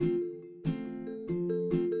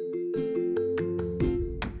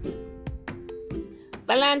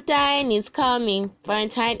Valentine is coming.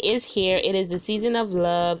 Valentine is here. It is the season of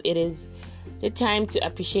love. It is the time to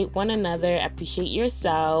appreciate one another, appreciate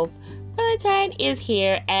yourself. Valentine is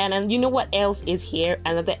here, and you know what else is here?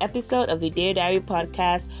 Another episode of the Dear Diary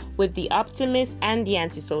podcast with the optimist and the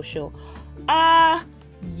antisocial.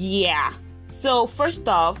 Yeah. So first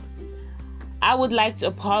off, I would like to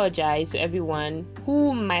apologize to everyone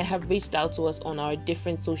who might have reached out to us on our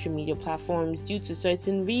different social media platforms due to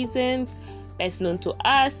certain reasons. Best known to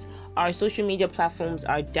us, our social media platforms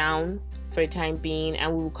are down for the time being,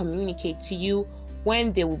 and we will communicate to you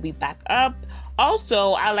when they will be back up.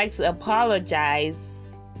 Also, I'd like to apologize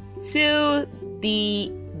to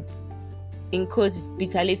the, in quotes,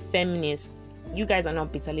 bitterly feminists. You guys are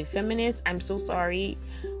not bitterly feminists. I'm so sorry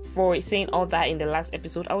for saying all that in the last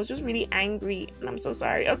episode. I was just really angry, and I'm so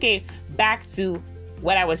sorry. Okay, back to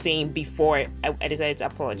what I was saying before I decided to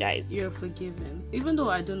apologize. You're forgiven. Even though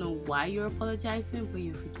I don't know why you're apologizing, but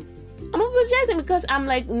you're forgiven. I'm apologizing because I'm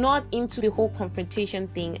not into the whole confrontation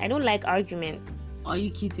thing. I don't like arguments. Are you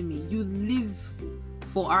kidding me? You live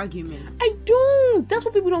for arguments. I don't. That's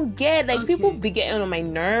what people don't get. Okay. People be getting on my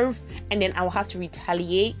nerve, and then I'll have to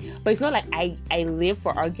retaliate. But it's not like I live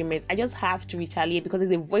for arguments. I just have to retaliate because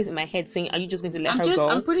there's a voice in my head saying, "Are you just going to let her go?"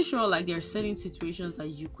 I'm pretty sure there are certain situations that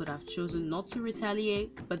you could have chosen not to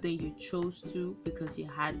retaliate, but then you chose to because you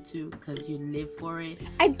had to, because you live for it.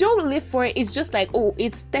 I don't live for it. It's just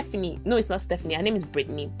it's Stephanie. No, it's not Stephanie. Her name is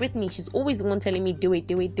Brittany. Brittany, she's always the one telling me, do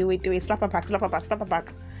it. Slap her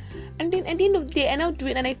back. And then at the end of the day, and I'll do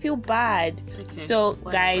it, and I feel bad. Okay, so,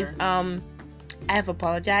 whatever. guys, I have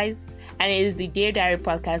apologized, and it is the Dear Diary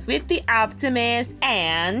podcast with the optimist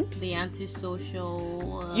and the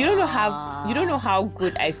antisocial. You don't know how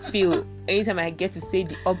good I feel anytime I get to say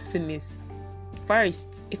the optimist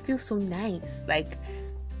first. It feels so nice, like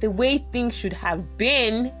the way things should have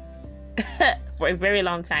been for a very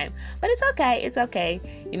long time. But it's okay.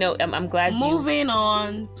 I'm glad. Moving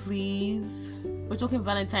on, please. We're talking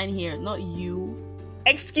Valentine here, not you.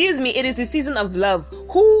 Excuse me, it is the season of love.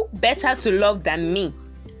 Who better to love than me?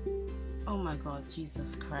 Oh my God,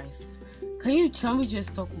 Jesus Christ. Can we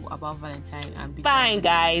just talk about Valentine and be fine,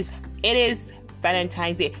 guys? It is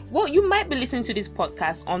Valentine's Day. Well, you might be listening to this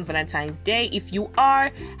podcast on Valentine's Day. If you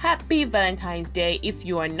are, happy Valentine's Day. If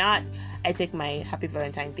you are not, I take my happy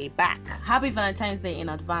Valentine's Day back. Happy Valentine's Day in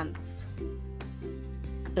advance.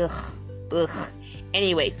 Ugh.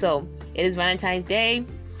 Anyway, so it is Valentine's Day.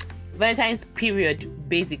 Valentine's period,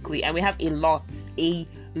 basically, and we have a lot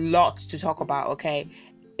to talk about, okay?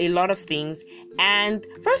 A lot of things. And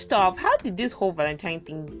first off, how did this whole Valentine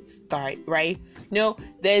thing start, right?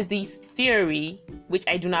 There's this theory, which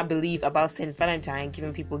I do not believe, about Saint Valentine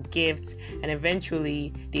giving people gifts, and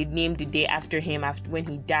eventually they named the day after him when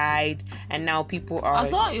he died, and now people are... I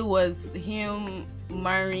thought it was him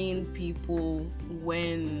marrying people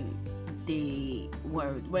when the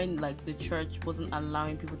church wasn't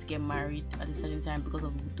allowing people to get married at a certain time because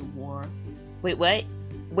of the war. Wait, what?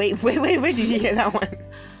 Wait, where did you hear that one?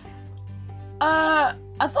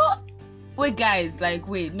 I thought... Wait, guys,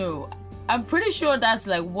 no. I'm pretty sure that's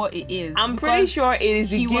what it is. I'm pretty sure it is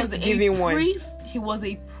the gift-giving one. He was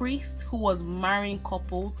a priest who was marrying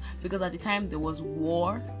couples because at the time there was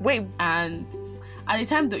war. Wait. And at the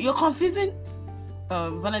time, you're confusing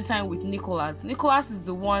Valentine with Nicholas. Nicholas is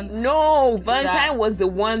the one. No, Valentine was the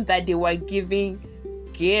one that they were giving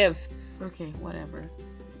gifts. Okay, whatever.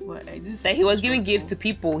 He was giving gifts to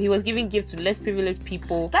people. He was giving gifts to less privileged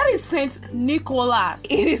people. That is Saint Nicholas.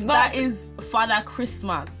 It is not. That is Father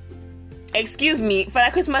Christmas. Excuse me,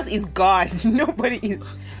 Father Christmas is God. Nobody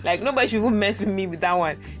should even mess with me with that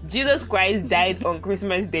one. Jesus Christ died on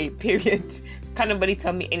Christmas Day, period. Can't nobody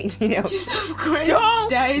tell me anything else. Jesus Christ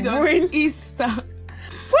died on Easter.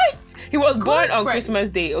 What? He was born on Christmas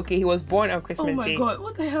Day. Okay, he was born on Christmas Day. Oh my God,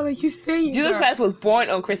 what the hell are you saying? Jesus Christ was born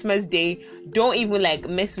on Christmas Day. Don't even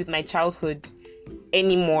mess with my childhood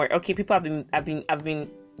anymore. Okay, people have been.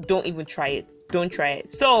 Don't even try it. Don't try it.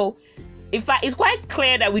 So, in fact, it's quite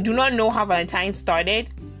clear that we do not know how Valentine started,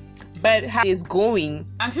 but how it's going.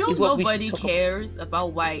 I feel nobody cares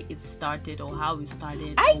about why it started or how it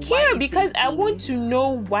started. I care because I want to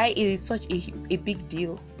know why it is such a big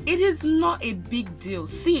deal. It is not a big deal.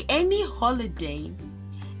 See, any holiday,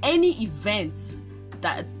 any event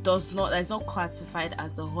that's not classified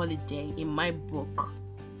as a holiday in my book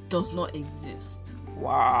does not exist.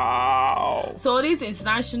 Wow. So these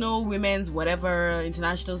international women's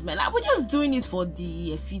international men, we're just doing it for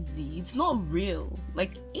the effigy. It's not real.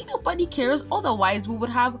 Nobody cares. Otherwise, we would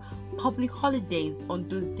have public holidays on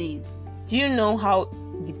those days. Do you know how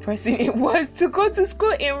the person it was to go to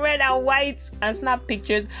school in red and white and snap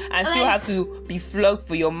pictures and still have to be flogged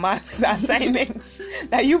for your maths assignments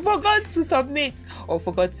that you forgot to submit or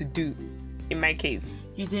forgot to do. In my case,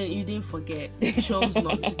 you didn't forget. You chose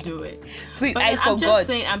not to do it. Please, but I forgot.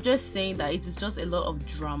 I'm just saying that it is just a lot of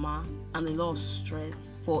drama and a lot of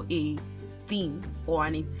stress for a thing or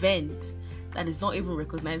an event that is not even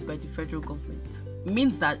recognized by the federal government. It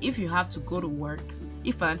means that if you have to go to work,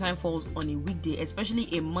 if Valentine falls on a weekday,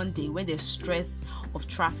 especially a Monday when there's stress of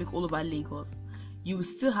traffic all over Lagos, you will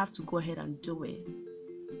still have to go ahead and do it.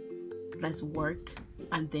 Let's work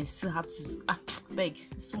and then still have to beg.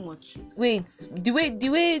 It's too much. Wait, the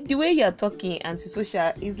way you're talking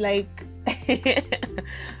antisocial is like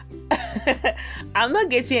I'm not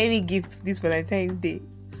getting any gift this Valentine's Day.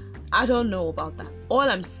 I don't know about that. All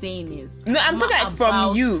I'm saying is I'm talking like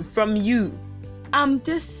from you. I'm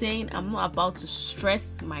just saying I'm not about to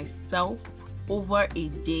stress myself over a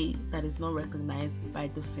day that is not recognized by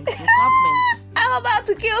the federal government. I'm about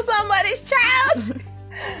to kill somebody's child.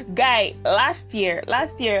 Guy, last year,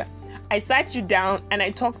 I sat you down and I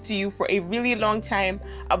talked to you for a really long time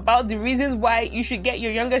about the reasons why you should get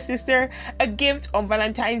your younger sister a gift on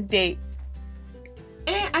Valentine's Day.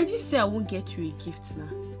 I didn't say I won't get you a gift now.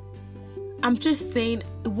 I'm just saying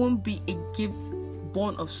it won't be a gift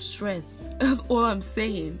born of stress. That's all I'm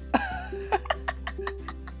saying.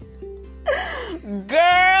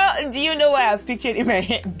 Girl, do you know what I've pictured in my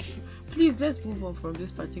head? Please, let's move on from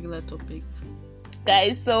this particular topic.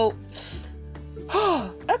 Guys, so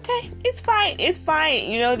okay, it's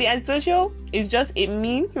fine. You know, the antisocial is just a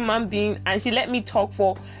mean human being, and she let me talk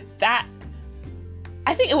for that.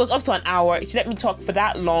 I think it was up to an hour. She let me talk for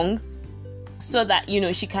that long, so that, you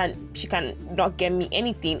know, she can not get me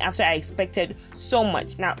anything after I expected so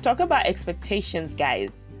much. Now, talk about expectations,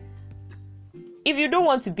 guys. If you don't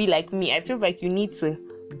want to be like me, I feel like you need to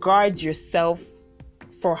guard yourself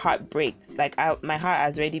for heartbreaks. Like, my heart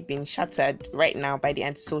has already been shattered right now by the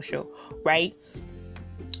antisocial, right?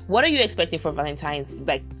 What are you expecting for Valentine's?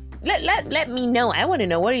 Like, let me know. I want to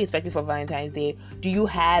know, what are you expecting for Valentine's Day? Do you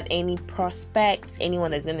have any prospects?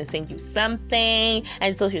 Anyone that's going to send you something?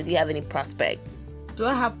 And social, do you have any prospects? Do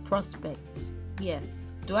I have prospects? Yes.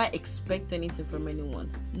 Do I expect anything from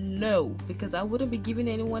anyone? No, because I wouldn't be giving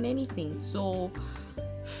anyone anything. So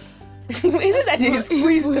isn't that they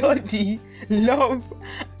squeezed all the love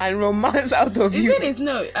and romance out of you? The thing is,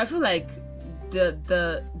 no, I feel like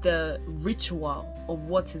the ritual of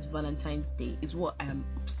what is Valentine's Day is what I am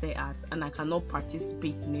upset at, and I cannot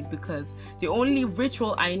participate in it because the only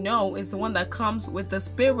ritual I know is the one that comes with the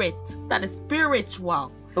spirit, that is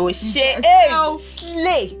spiritual. Oh shit! So,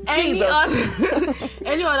 slay! Any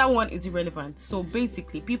other one is irrelevant. So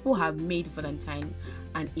basically, people have made Valentine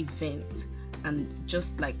an event and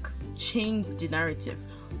just like changed the narrative.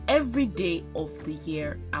 Every day of the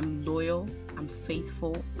year, I'm loyal, I'm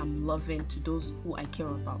faithful, I'm loving to those who I care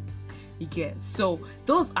about. You get? So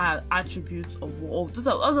those are attributes of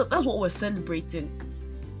that's what we're celebrating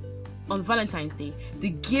on Valentine's Day.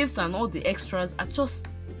 The gifts and all the extras are just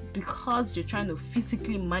because you're trying to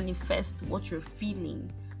physically manifest what you're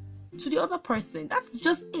feeling to the other person. That's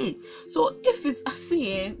just it. So if it's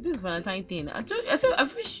this Valentine thing,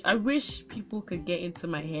 I wish people could get into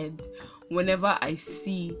my head whenever I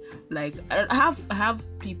see, like, I have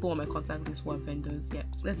people on my contact list who are vendors. Yeah,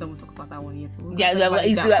 let's not talk about that one yet. We're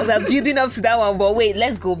building up to that one, but wait,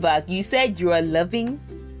 let's go back. You said you are loving.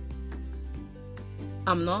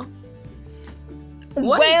 I'm not.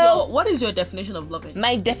 What is your definition of loving?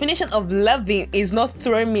 My definition of loving is not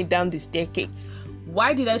throwing me down the staircase.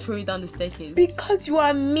 Why did I throw you down the staircase? Because you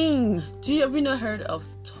are mean. Do you ever heard of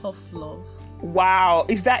tough love? Wow,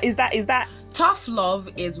 is that tough love?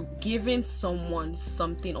 Is giving someone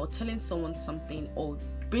something or telling someone something or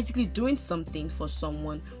basically doing something for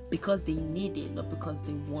someone because they need it, not because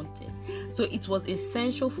they want it. So it was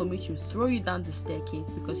essential for me to throw you down the staircase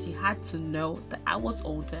because you had to know that I was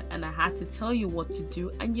older and I had to tell you what to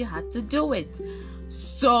do and you had to do it.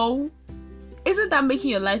 So isn't that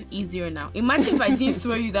making your life easier now? Imagine if I didn't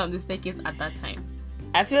throw you down the staircase at that time.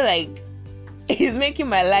 I feel like it's making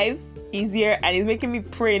my life easier and it's making me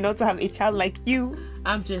pray not to have a child like you.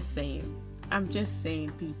 I'm just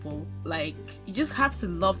saying, people, like, you just have to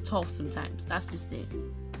love tough sometimes. That's just it.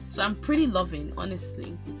 So I'm pretty loving,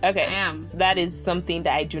 honestly. Okay. I am. That is something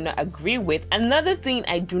that I do not agree with. Another thing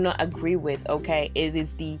I do not agree with, okay,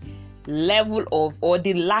 is the level of, or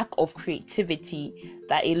the lack of creativity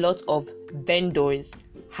that a lot of vendors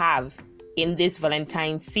have in this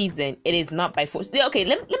Valentine's season. It is not by force. Okay,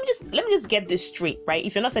 let me just get this straight, right?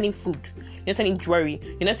 If you're not selling food, you're not selling jewelry,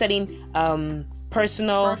 you're not selling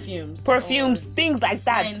personal perfumes, things like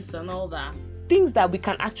that, scents and all that, things that we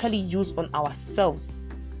can actually use on ourselves.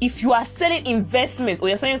 If you are selling investments or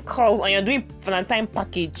you're selling calls or you're doing Valentine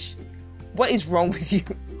package, what is wrong with you?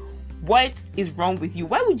 What is wrong with you?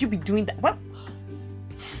 Why would you be doing that? What?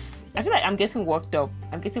 I feel like I'm getting worked up.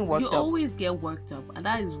 You always get worked up, and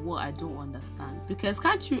that is what I don't understand. Because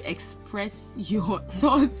can't you express your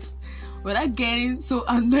thoughts without getting so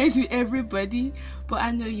annoyed with everybody? But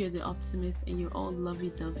I know you're the optimist, and you're all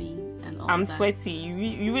lovey-dovey and all I'm that. sweaty.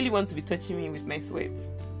 You really want to be touching me with my sweat.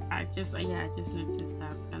 I just noticed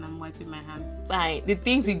that, and I'm wiping my hands. Fine. The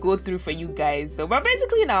things we go through for you guys, though. We're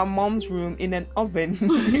basically in our mom's room in an oven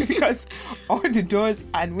because all the doors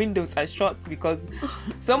and windows are shut because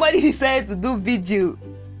somebody decided to do vigil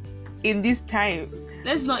in this time.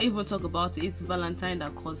 Let's not even talk about it. It's Valentine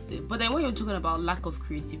that caused it. But then when you're talking about lack of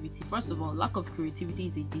creativity, first of all, lack of creativity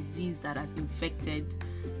is a disease that has infected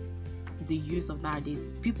the youth of nowadays.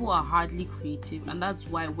 People are hardly creative, and that's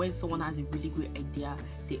why when someone has a really great idea,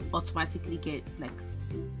 they automatically get like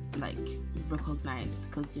recognized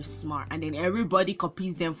because they're smart, and then everybody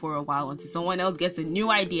copies them for a while until someone else gets a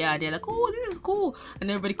new idea and they're like, oh, this is cool,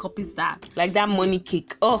 and everybody copies that. Like that money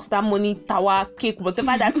cake, that money tower cake,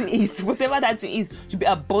 whatever that thing is should be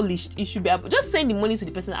abolished. It should be just send the money to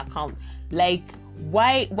the person's account. Like,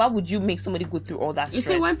 why would you make somebody go through all that stress?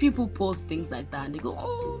 You see, when people post things like that and they go,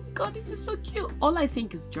 oh god, this is so cute, all I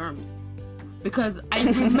think is germs. Because I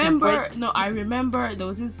remember I remember there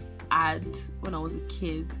was this ad when I was a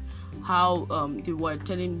kid, how they were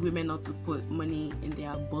telling women not to put money in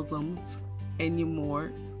their bosoms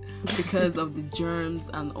anymore because of the germs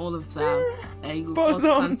and all of that, and you cause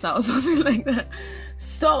cancer or something like that.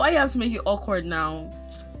 Stop! Why you have to make it awkward now?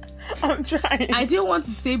 I'm trying. I didn't want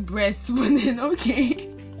to say breasts, but then okay.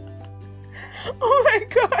 Oh my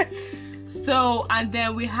god. So, and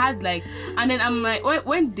then we had and then I'm like,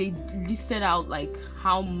 when they listed out like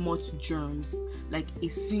how much germs like a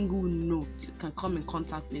single note can come in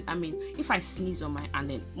contact with. I mean, if I sneeze on and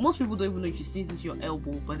then most people don't even know if you sneeze into your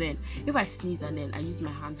elbow, but then if I sneeze and then I use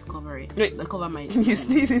my hand to cover it, cover my you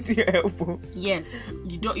sneeze into your elbow. Yes,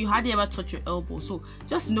 you hardly ever touch your elbow. So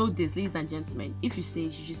just know this, ladies and gentlemen, if you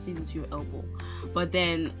sneeze, you should sneeze into your elbow. But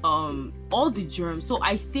then all the germs. So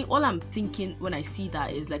I think all I'm thinking when I see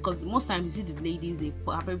that is like, because most times you see the ladies, they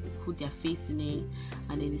put their face in it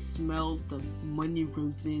and then they smell the money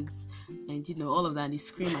roses and all of that, and they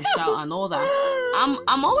scream and shout and all that.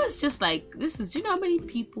 I'm always just like, this is, how many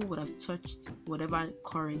people would have touched whatever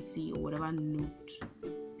currency or whatever note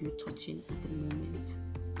you're touching at the moment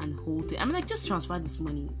and hold it? I mean, like, just transfer this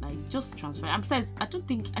money, like, just transfer. And besides, I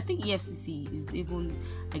think EFCC is even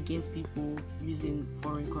against people using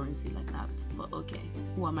foreign currency like that. But okay,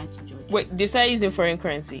 who am I to judge? Wait, they started using foreign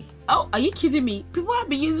currency? Oh, are you kidding me? People have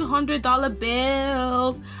been using $100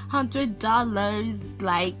 bills, $100.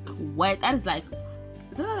 Like, what? That is like,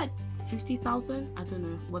 is that like 50,000? I don't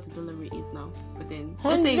know what the dollar rate is now. But then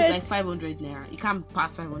let's say it's like 500 naira. You can't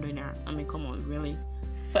pass 500 naira. I mean, come on, really?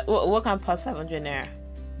 What can pass 500 naira?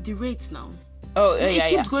 The rates now. Oh, it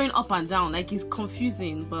keeps going up and down. Like, it's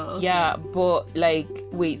confusing, but okay. Yeah, but like,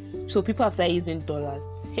 wait. So people have started using dollars.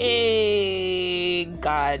 Hey,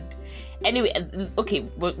 God. Anyway, okay.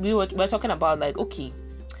 We're talking about like, okay,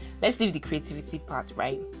 let's leave the creativity part,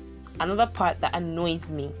 right? Another part that annoys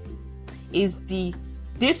me is the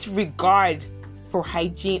disregard for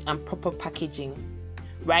hygiene and proper packaging,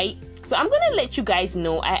 right? So I'm gonna let you guys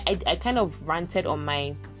know. I kind of ranted on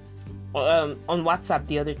my on WhatsApp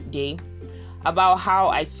the other day about how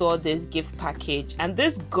I saw this gift package, and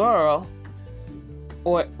this girl,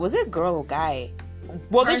 or was it girl or guy?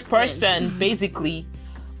 Well, this person basically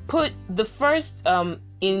put the first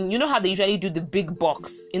in, how they usually do the big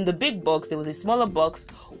box. In the big box there was a smaller box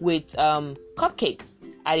with cupcakes.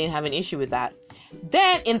 I didn't have an issue with that.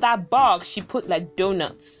 Then in that box she put like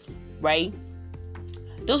donuts, right?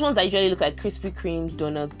 Those ones that usually look like Krispy Kreme's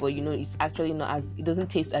donuts, but it's actually it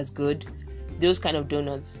doesn't taste as good. Those kind of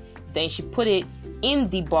donuts. Then she put it in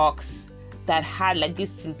the box that had like this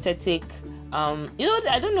synthetic, I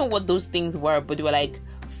don't know what those things were, but they were like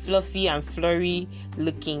fluffy and flurry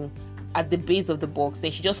looking at the base of the box.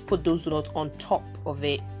 Then she just put those donuts on top of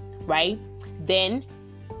it, right? Then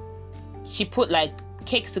she put like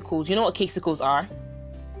Cakesicles. You know what Cakesicles are?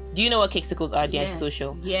 Do you know what Cakesicles are, the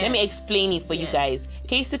antisocial? Yes. Let me explain it for you guys.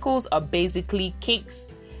 Cakesicles are basically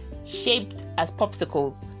cakes shaped as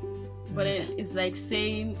popsicles. But it's like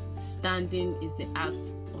saying standing is the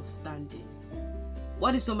act of standing.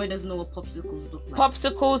 What if somebody doesn't know what popsicles look like?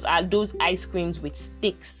 Popsicles are those ice creams with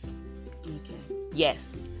sticks. Okay.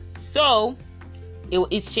 Yes. So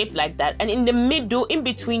it's shaped like that. And in the middle, in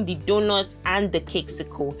between the donut and the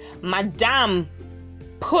cakesicle, Madame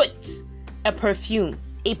put a perfume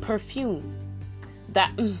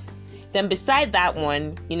that then beside that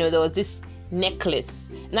one, there was this necklace.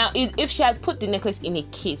 Now, if she had put the necklace in a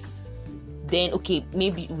case, then okay,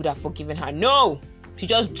 maybe you would have forgiven her. No, she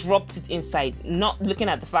just dropped it inside, not looking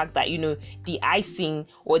at the fact that the icing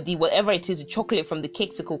or the whatever it is, the chocolate from the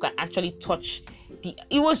cakesicle can actually touch the.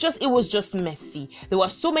 It was just messy. There were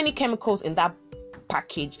so many chemicals in that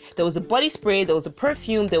package. There was a body spray, there was a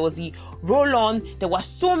perfume, there was the roll-on. There were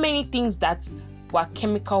so many things that were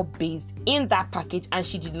chemical based in that package, and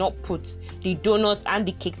she did not put the donut and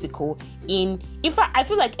the cakesicle in. In fact, I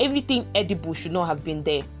feel like everything edible should not have been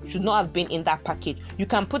there, should not have been in that package. You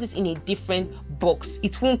can put it in a different box.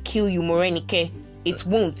 It won't kill you, Morenike. It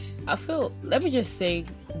won't. Let me just say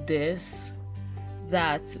this,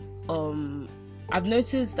 that I've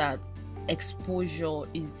noticed that exposure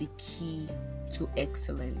is the key to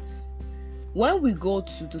excellence. When we go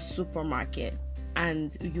to the supermarket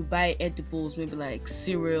and you buy edibles, maybe like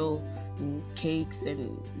cereal and cakes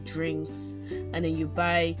and drinks, and then you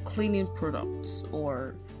buy cleaning products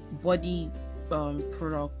or body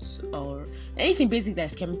products or anything basic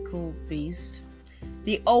that's chemical based,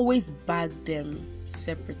 they always bag them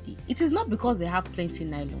separately. It is not because they have plenty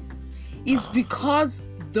nylon, it's because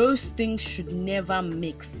those things should never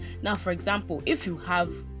mix. Now, for example, if you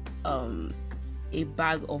have a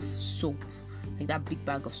bag of soap, like that big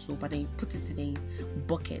bag of soap, and then you put it in a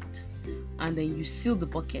bucket, and then you seal the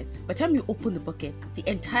bucket. By the time you open the bucket, the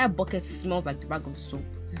entire bucket smells like the bag of soap.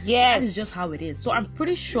 Yes, that is just how it is. So I'm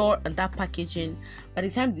pretty sure on that packaging, by the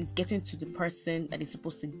time it's getting to the person that it's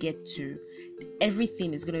supposed to get to,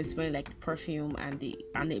 everything is going to smell like the perfume, and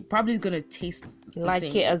it probably going to taste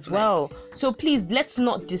like it as well. So please, let's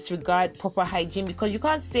not disregard proper hygiene, because you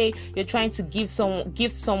can't say you're trying to give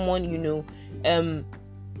someone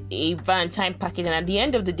a Valentine package, and at the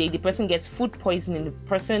end of the day the person gets food poisoning. The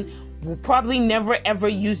person will probably never ever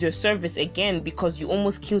use your service again because you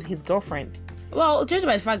almost killed his girlfriend. Well, judging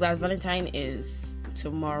by the fact that Valentine is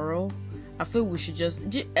tomorrow, I feel we should just,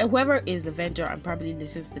 whoever is a vendor and probably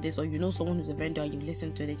listens to this, or someone who's a vendor and you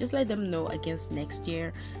listen to it, just let them know against next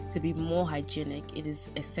year to be more hygienic. It is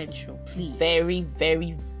essential, please. Very,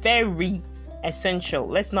 very, very essential.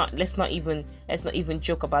 Let's not even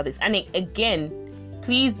joke about this. And again,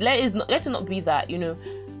 please let it not be that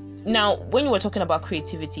now, when you were talking about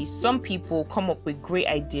creativity, some people come up with great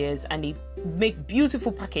ideas and they make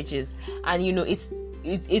beautiful packages, and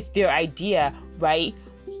it's their idea, right?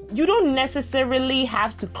 You don't necessarily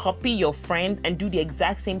have to copy your friend and do the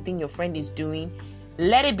exact same thing your friend is doing.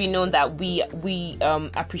 Let it be known that we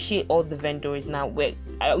appreciate all the vendors now.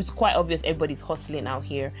 It's quite obvious everybody's hustling out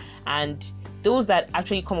here, and those that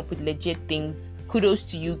actually come up with legit things, kudos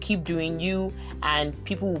to you. Keep doing you, and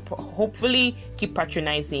people will hopefully keep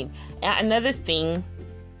patronizing. And another thing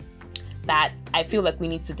that I feel like we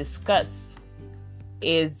need to discuss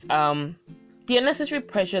is the unnecessary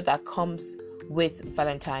pressure that comes with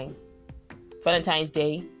Valentine's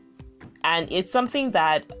Day, and it's something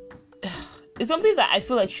that I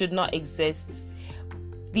feel like should not exist.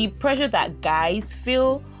 The pressure that guys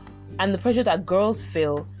feel and the pressure that girls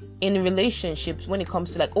feel in relationships when it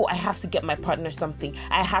comes to like, oh, I have to get my partner something.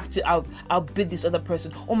 I have to outbid this other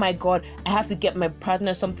person. Oh my God, I have to get my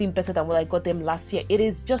partner something better than what I got them last year. It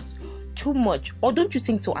is just too much. Or don't you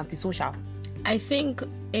think so antisocial? I think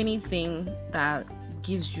anything that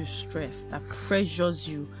gives you stress, that pressures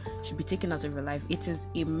you, should be taken out of your life. It is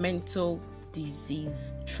a mental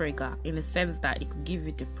disease trigger, in the sense that it could give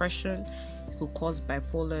you depression, it could cause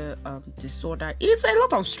bipolar disorder. It's a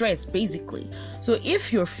lot of stress, basically. So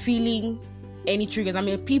if you're feeling any triggers,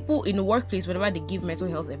 people in the workplace, whenever they give mental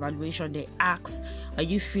health evaluation, they ask, are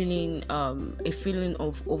you feeling a feeling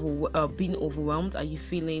of being overwhelmed? Are you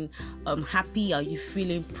feeling happy? Are you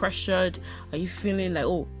feeling pressured? Are you feeling like,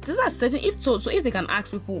 oh, these are certain, so if they can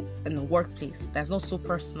ask people in the workplace that's not so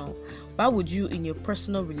personal, why would you, in your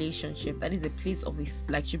personal relationship, that is a place of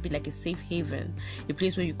should be like a safe haven, a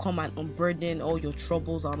place where you come and unburden all your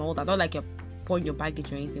troubles and all that, not like you're pouring your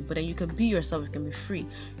baggage or anything, but then you can be yourself, you can be free,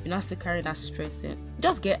 you're not still carrying that stress in.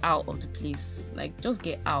 Just get out of the place, just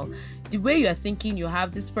get out. The way you're thinking, you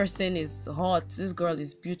have this person is hot, this girl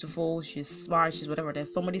is beautiful, she's smart, she's whatever,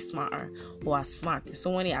 there's somebody smarter or as smart, there's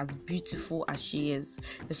somebody as beautiful as she is,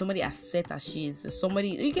 there's somebody as set as she is, there's somebody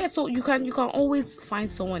you can always find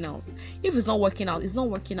someone else. If it's not working out, it's not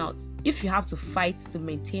working out. If you have to fight to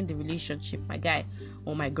maintain the relationship, my guy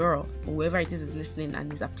or my girl or whoever it is listening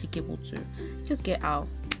and is applicable to, just get out.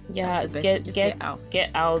 Yeah, get out.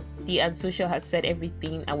 Get out. The Unsocial has said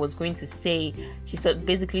everything I was going to say. She said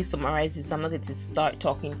basically summarizes, so I'm not going to start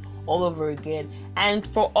talking all over again. And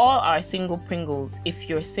for all our single Pringles, if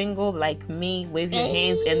you're single like me, wave your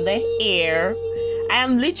hands in the air. I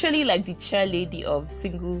am literally like the chairlady of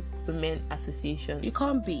Single Women Association. You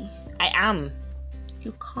can't be. I am.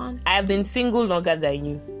 You can't. I have been single longer than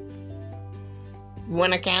you. You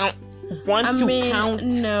wanna count? Count?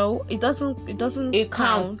 No, it doesn't. It count.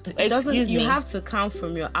 counts. It doesn't. Excuse me. You have to count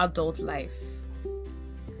from your adult life.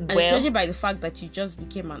 And Well, judging by the fact that you just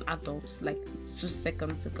became an adult like 2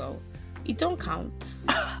 seconds ago, it don't count.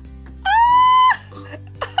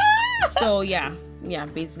 So yeah,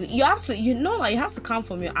 basically you have to, you have to count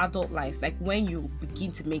from your adult life, like when you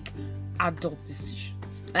begin to make adult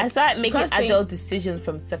decisions. Like, I started making adult decisions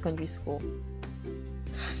from secondary school.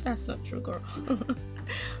 That's not true, girl.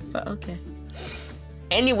 But okay.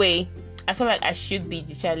 Anyway, I feel like I should be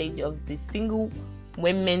the chairlady of the Single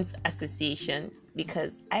Women's Association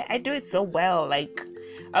because I do it so well. Like,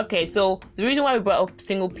 okay, so the reason why we brought up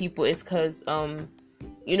single people is because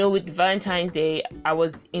with Valentine's Day, I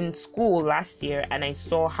was in school last year and I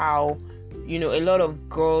saw how a lot of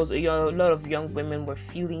girls, a lot of young women were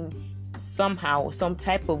feeling somehow, some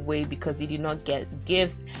type of way because they did not get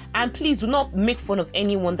gifts. And please do not make fun of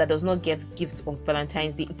anyone that does not get gifts on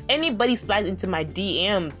Valentine's Day. If anybody slides into my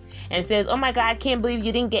DMs and says, oh my god, I can't believe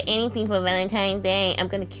you didn't get anything for Valentine's Day, I'm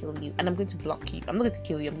gonna kill you and I'm going to block you. I'm not going to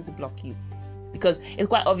kill you, I'm going to block you. Because it's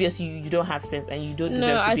quite obvious you don't have sense and you don't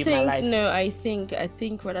deserve to be in my life. I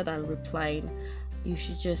think rather than replying, you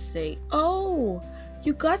should just say, oh,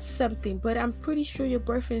 you got something, but I'm pretty sure your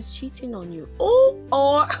boyfriend is cheating on you. Oh,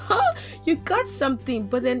 or you got something,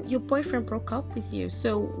 but then your boyfriend broke up with you.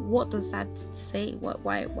 So what does that say?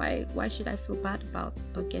 Why should I feel bad about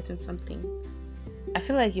not getting something? I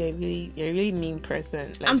feel like you're a really mean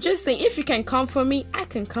person. Like, I'm just saying, if you can come for me, I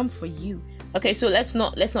can come for you. Okay, so let's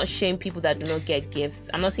not shame people that do not get gifts.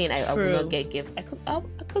 I'm not saying I will not get gifts. I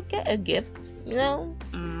could get a gift,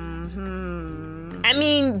 Mm-hmm. I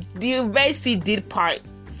mean, the Red Sea did part,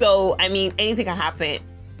 so I mean anything can happen.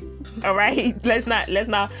 All right, let's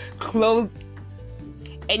not close.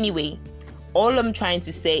 Anyway, all I'm trying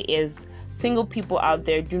to say is, single people out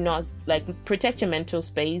there, do not protect your mental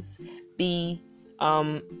space. The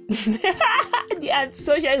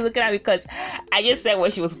social is looking at me because I just said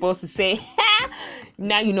what she was supposed to say.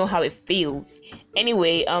 Now you know how it feels.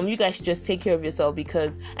 Anyway, you guys should just take care of yourself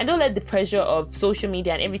and don't let the pressure of social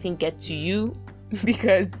media and everything get to you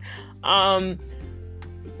because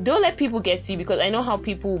don't let people get to you, because I know how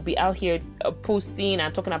people will be out here posting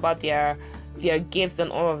and talking about their gifts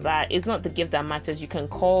and all of that. It's not the gift that matters. You can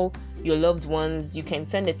call your loved ones, you can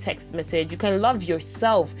send a text message, you can love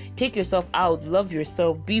yourself, take yourself out, love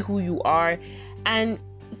yourself, be who you are. And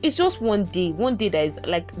it's just one day that is,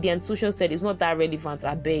 like the Unsocial said, is not that relevant.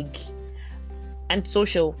 I beg. And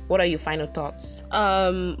Social, what are your final thoughts?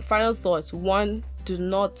 Final thoughts. 1, do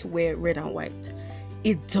not wear red and white.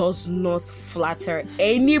 It does not flatter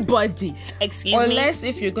anybody. Unless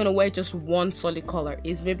if you're gonna wear just one solid color,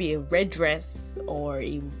 it's maybe a red dress or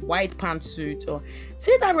a white pantsuit, or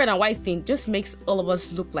say that red and white thing just makes all of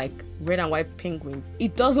us look like red and white penguins.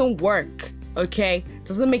 It doesn't work, okay?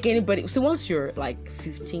 Doesn't make anybody. So once you're like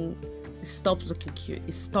 15, it stops looking cute.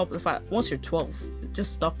 Once you're 12,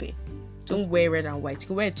 just stop it. Don't wear red and white. You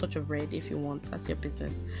can wear a touch of red if you want. That's your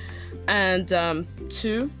business. And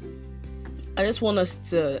 2, I just want us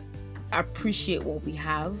to appreciate what we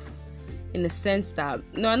have, in the sense that,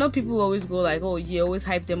 I know people always go like, oh, you always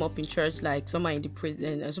hype them up in church, like some are in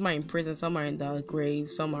prison, some are in the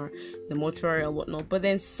grave, some are in the mortuary or whatnot, but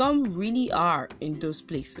then some really are in those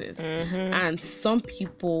places. And some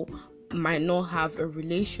people might not have a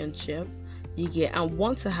relationship, and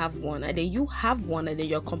want to have one, and then you have one, and then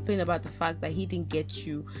you're complaining about the fact that he didn't get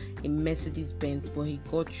you a Mercedes Benz, but he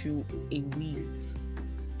got you a weave.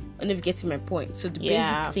 I don't know if you're getting my point. So the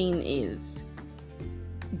basic thing is,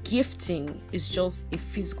 gifting is just a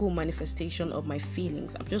physical manifestation of my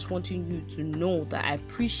feelings. I'm just wanting you to know that I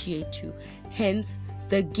appreciate you. Hence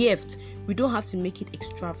the gift. We don't have to make it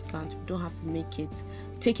extravagant. We don't have to make it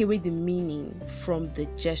take away the meaning from the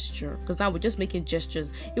gesture, because now we're just making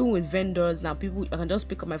gestures. Even with vendors now, I can just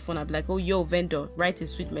pick up my phone and be like, oh, yo, vendor, write a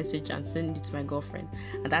sweet message and send it to my girlfriend,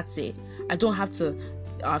 and that's it. I don't have to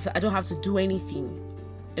do anything.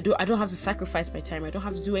 I don't have to sacrifice my time. I don't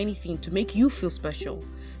have to do anything to make you feel special.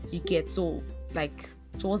 You get? So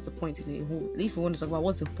what's the point in the whole? If we want to talk about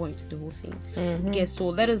what's the point in the whole thing, okay. So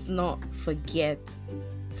let us not forget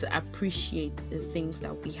to appreciate the things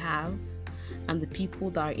that we have, and the people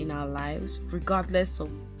that are in our lives, regardless of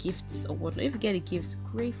gifts or whatnot. If you get a gift,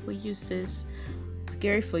 great for you, sis.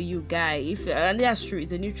 Great for you, guy. And that's true,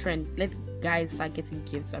 it's a new trend. Let guys start getting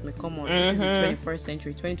gifts. I mean, come on, this is the 21st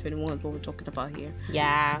century. 2021 is what we're talking about here.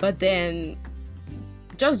 Yeah. But then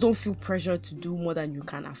just don't feel pressure to do more than you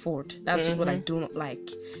can afford. That's just what I do not like.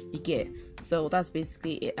 You get. So that's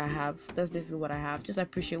basically it. That's basically what I have. Just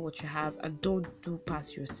appreciate what you have and don't do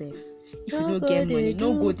past yourself. If you don't get money,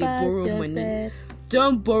 don't go to borrow money.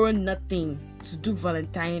 Don't borrow nothing to do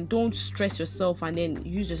Valentine. Don't stress yourself and then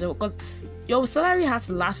use yourself, because your salary has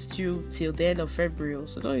to last you till the end of February.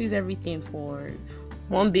 So don't use everything for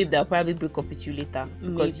one babe that'll probably break up with you later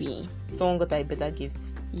because maybe someone got a better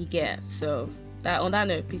gift. You get. So that on that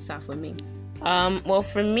note, peace out for me. Well,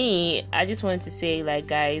 for me, I just wanted to say, like,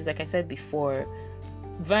 guys, like I said before,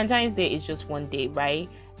 Valentine's Day is just one day, right?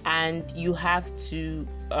 And you have to,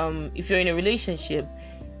 if you're in a relationship,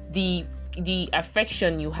 the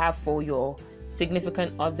affection you have for your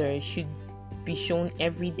significant other should be shown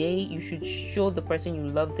every day. You should show the person you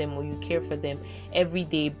love them or you care for them every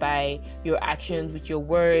day by your actions, with your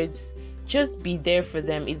words. Just be there for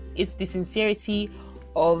them. It's the sincerity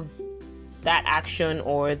of that action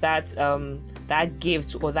or that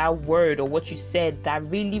gift or that word or what you said that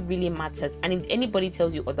really, really matters. And if anybody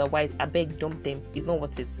tells you otherwise, I beg, dump them. It's not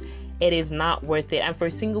worth it. It is not worth it. And for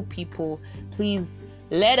single people, please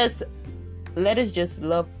let us just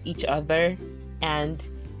love each other and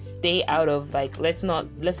stay out of, like, let's not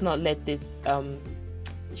let this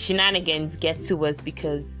shenanigans get to us,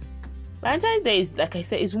 because Valentine's Day is, like I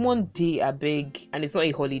said, it's one day, I beg, and it's not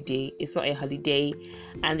a holiday. It's not a holiday.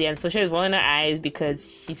 And the Sosha is rolling her eyes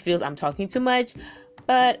because she feels I'm talking too much.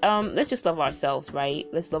 But let's just love ourselves, right?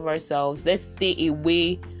 Let's love ourselves. Let's stay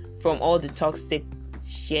away from all the toxic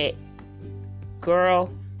shit.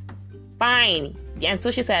 Girl, fine. The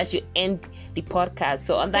Sosha said I should end the podcast.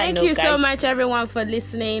 So on that note, thank you guys, so much, everyone, for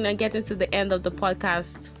listening and getting to the end of the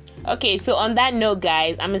podcast. Okay, so on that note,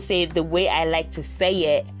 guys, I'm gonna say it the way I like to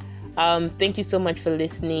say it. Thank you so much for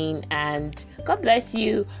listening, and God bless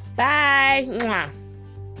you. Bye. Mwah.